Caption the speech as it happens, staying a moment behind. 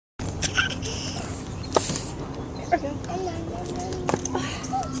go.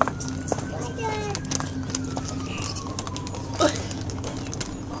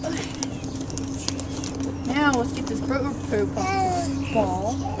 Now let's get this poop off the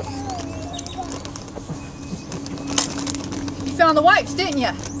ball. You found the wipes, didn't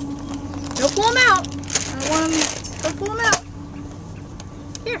you? Don't pull them out. I don't want them. Don't pull them out.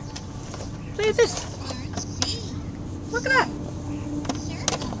 Here. Look at this. Look at that.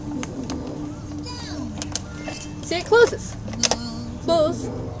 See, it closes. Close.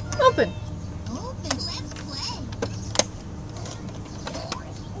 Open.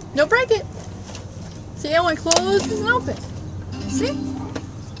 Don't break it. See, it went closed and open. See?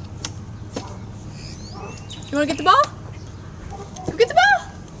 You want to get the ball? Go get the ball.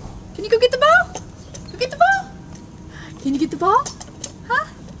 Can you go get the ball? Go get the ball. Can you get the ball? Huh?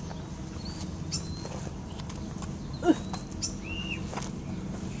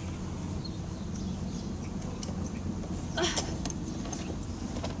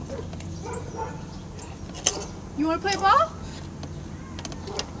 You want to play ball?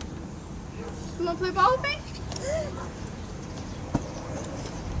 You want to play ball with me?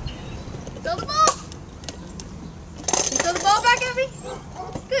 Throw the ball. You throw the ball back at me?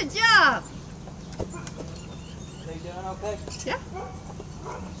 Good job. Are you doing okay? Yeah.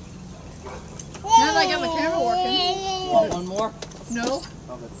 Now that I got my camera working. Want one more? No.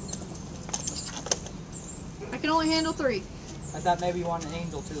 Okay. I can only handle 3. I thought maybe you wanted an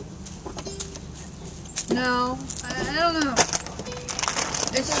angel too. No. I don't know.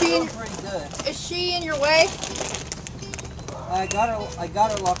 Is Pretty good. she in your way? I got her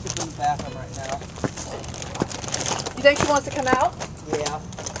locked up in the bathroom right now. You think she wants to come out? Yeah.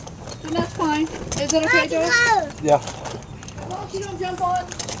 Then that's fine. Is it okay, Joe? Yeah. As long as you don't jump on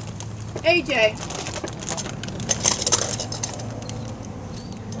AJ.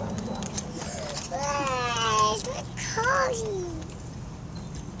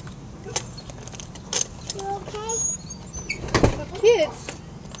 You okay? With kids,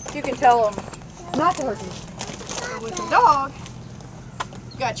 you can tell them not to hurt you. But with the dog,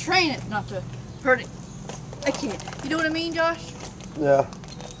 you gotta train it not to hurt it. I can't. You know what I mean, Josh? Yeah.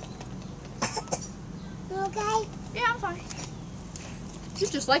 You okay? Yeah, I'm fine. You're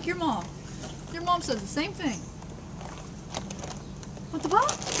just like your mom. Your mom says the same thing. Want the ball?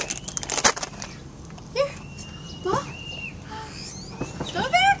 Here. Ball. Throw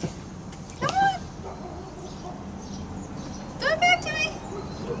it back. Come on. Throw it back to me.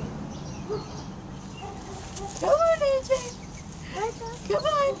 Come on, AJ. Come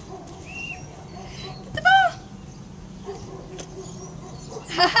on. Get the ball.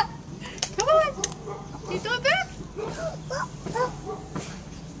 Come on. Can you throw it back?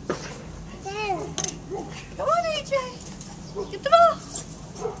 Come on, AJ. Get the ball.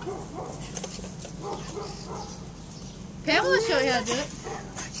 Pamela will show you how to do it.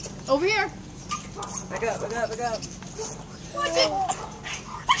 Over here. Back up, back up, back up. Watch it.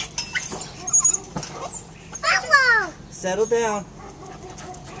 Hello. Settle down.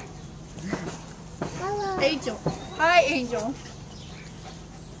 Hello. Angel. Hi, Angel.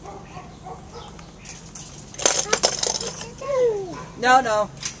 No, no.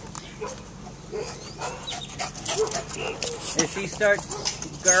 If she starts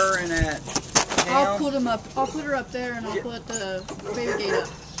gurring at I'll him, put him up. I'll put her up there, and I'll put the baby gate up.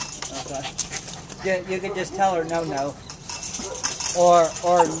 okay. You could just tell her no, no. Or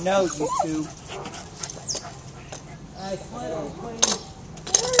no, you two. I split on clean.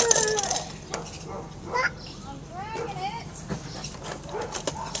 I'm dragging it.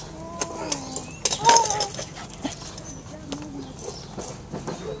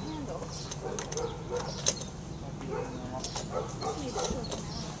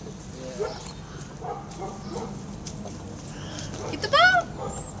 Get the ball.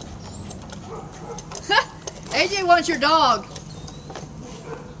 AJ wants your dog.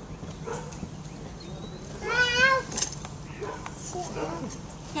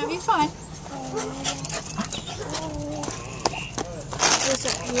 No, he's fine. This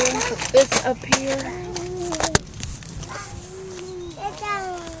up here. This up here.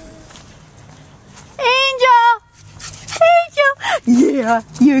 Angel! Angel! Yeah,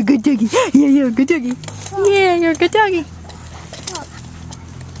 you're a good doggy. Yeah, you're a good doggy. Yeah, you're a good doggy.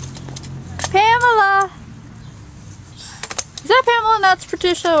 Pamela! Is that Pamela and that's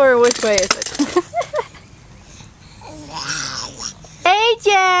Patricia, or which way is it? AJ!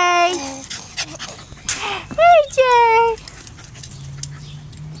 AJ!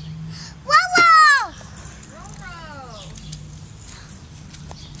 Whoa!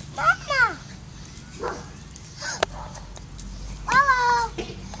 Mama! Hello!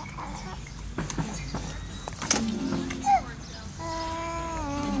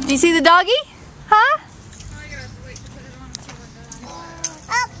 Do you see the doggy? Huh?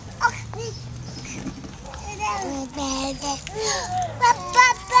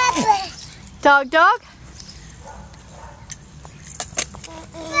 Dog, dog?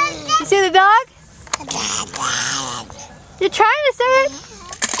 You see the dog? You're trying to say it?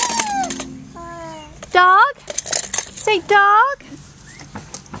 Dog? Say dog?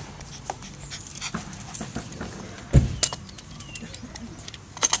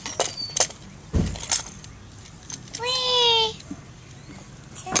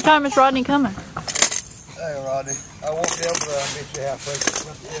 What time is Rodney coming? Hey, Rodney. I won't be able to meet you halfway. I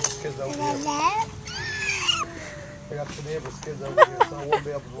got the neighbor's kids over here. I got the neighbor's kids over here, so I won't be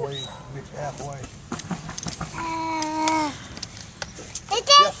able to leave meet you halfway.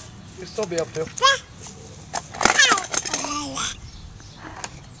 Yeah, you'll still be able to.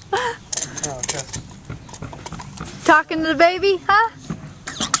 Oh, okay. Talking to the baby, huh?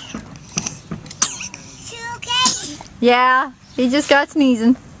 Yeah, he just got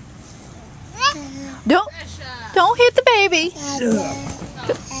sneezing. Don't hit the baby.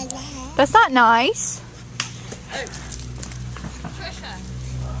 That's not nice. Hey. Trisha,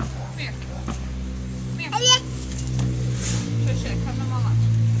 come here. Come here. Trisha, come to Mama.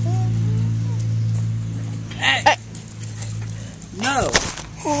 Hey. No.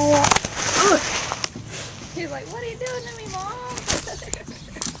 He's like, what are you doing to me, Mom?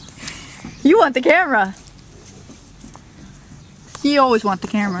 You want the camera. You always want the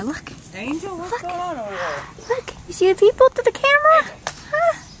camera. Look. Angel, what's going on over there? Look. You see the people to the camera?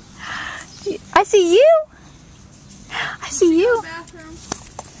 Huh? I see you. I see you. Bathroom.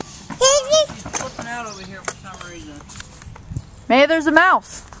 He's flipping out over here for some reason. Maybe there's a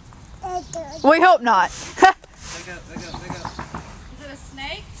mouse. We hope not. They go. Is it a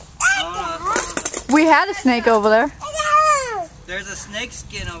snake? Oh, no. We had a snake over there. There's a snake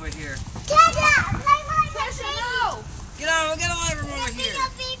skin over here. Trisha, no! Get out of from over here.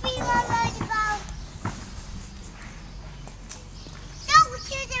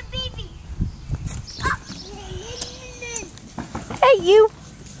 Hey, you.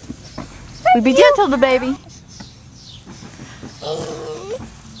 We be gentle to baby.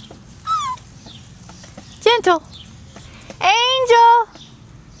 Gentle. Angel.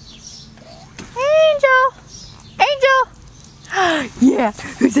 Angel. Angel. Yeah.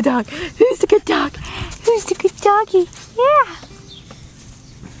 Who's the dog? Who's the good dog? Who's the good doggy? Yeah.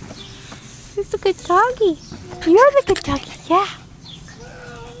 Who's the good doggy? You're the good doggy. Yeah.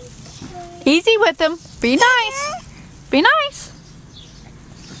 Easy with them. Be nice. Be nice.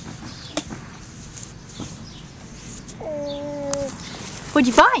 What'd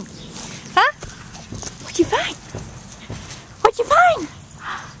you find? Huh? What'd you find? What'd you find?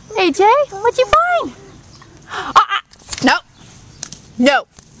 AJ, what'd you find? No. No.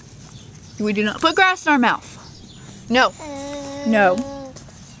 We do not put grass in our mouth. No. No.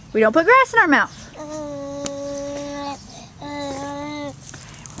 We don't put grass in our mouth.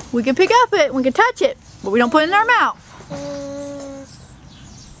 We can pick up it, we can touch it, but we don't put it in our mouth.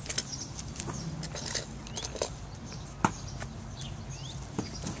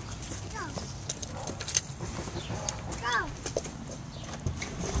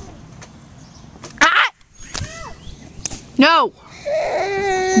 No.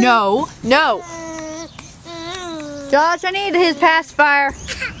 No. No. Josh, I need his pacifier.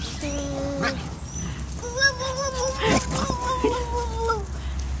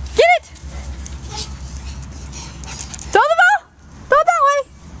 Get it. Throw the ball. Throw it that way.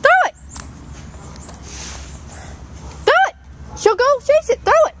 Throw it. Throw it. She'll go chase it.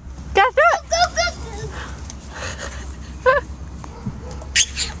 Throw it. Gotta throw it.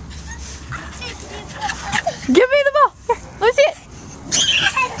 Give me the ball. Here, let me see it.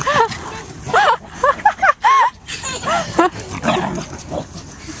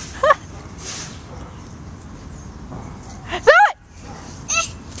 Throw it.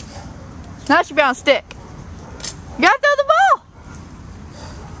 Now she bounced stick. You gotta throw the ball.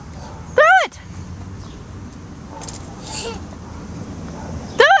 Throw it.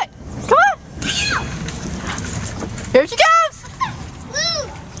 Throw it. Come on. Here she goes.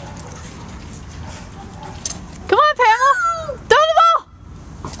 Come on, Pamela. Throw the ball.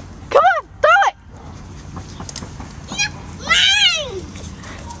 Come on, throw it.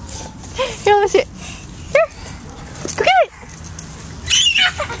 Here, let me see it. Here. Go get it.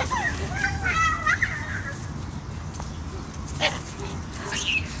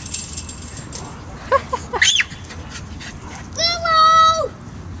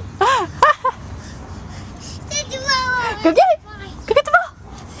 Go get it. Go get the ball.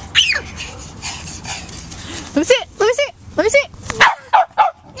 Let me see it. Let me see it. Let me see it.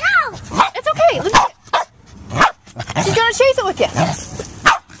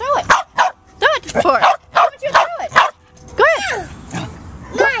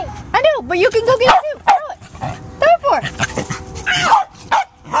 No, but you can go get it too. Throw it. Throw it for her.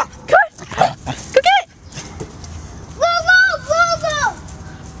 Good. Go get it.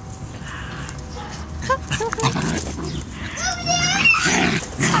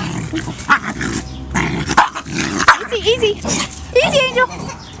 Easy. Easy, Angel.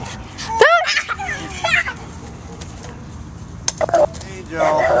 Throw it.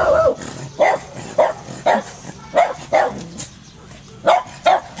 Angel.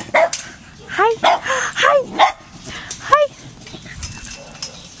 Hi.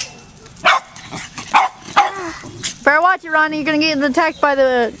 Better watch it, Ronnie. You're gonna get attacked by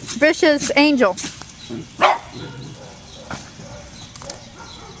the vicious angel. Some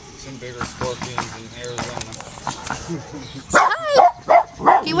bigger scorpions in Arizona.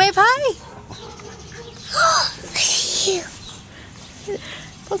 Hi. Can you wave hi?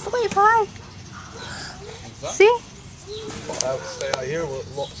 Let's wave hi. See? I would stay out here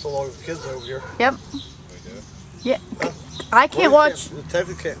so long as the kids over here. Yep. We do. Yeah. I can't watch. The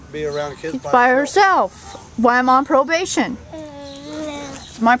Tevin can't be around the kids By herself. Why I'm on probation.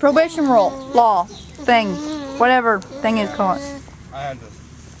 My probation law thing, whatever thing is called. I had this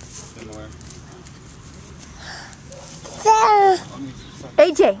similar.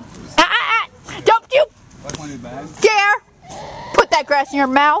 AJ, don't you Like one of these bags? dare put that grass in your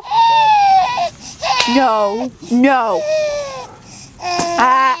mouth. No.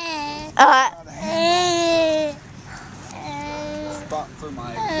 Spot for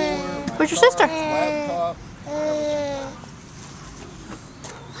my cord, Where's your sister? laptop.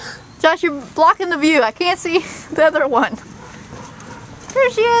 Josh, you're blocking the view. I can't see the other one.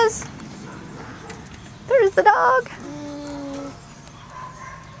 There she is. There's the dog.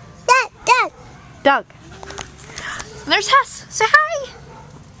 Doug. And there's Hess. Say hi.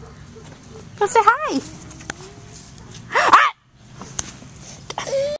 Go say hi.